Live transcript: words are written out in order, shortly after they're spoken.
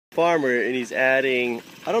Farmer, and he's adding,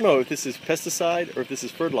 I don't know if this is pesticide or if this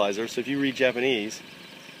is fertilizer, so if you read Japanese,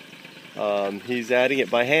 he's adding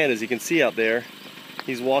it by hand. As you can see out there,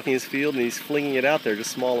 he's walking his field and he's flinging it out there,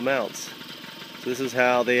 just small amounts. So this is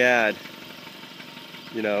how they add.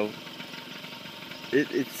 You know,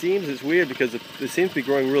 it seems, it's weird because it seems to be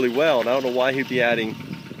growing really well, and I don't know why he'd be adding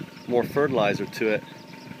more fertilizer to it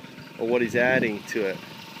or what he's adding to it.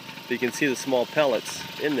 But you can see the small pellets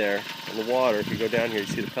in there in the water. If you go down here, you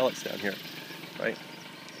see the pellets down here, right?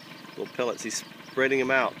 Little pellets. He's spreading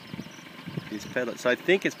them out, these pellets. So I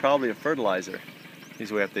think it's probably a fertilizer.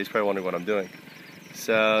 He's way up there. He's probably wondering what I'm doing.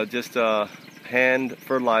 So just hand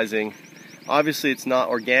fertilizing. Obviously it's not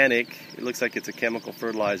organic. It looks like it's a chemical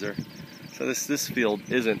fertilizer. So this field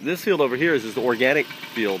isn't. This field over here is the organic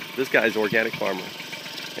field. This guy's an organic farmer,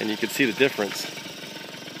 and you can see the difference.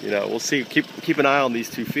 You know, we'll see. Keep an eye on these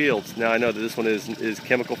two fields. Now I know that this one is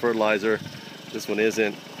chemical fertilizer. This one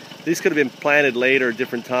isn't. These could have been planted later,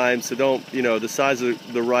 different times. So don't, you know, the size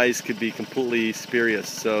of the rice could be completely spurious.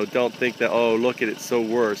 So don't think that, oh, look at it, it's so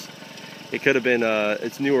worse. It could have been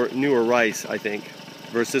it's newer rice, I think,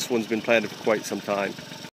 versus this one's been planted for quite some time.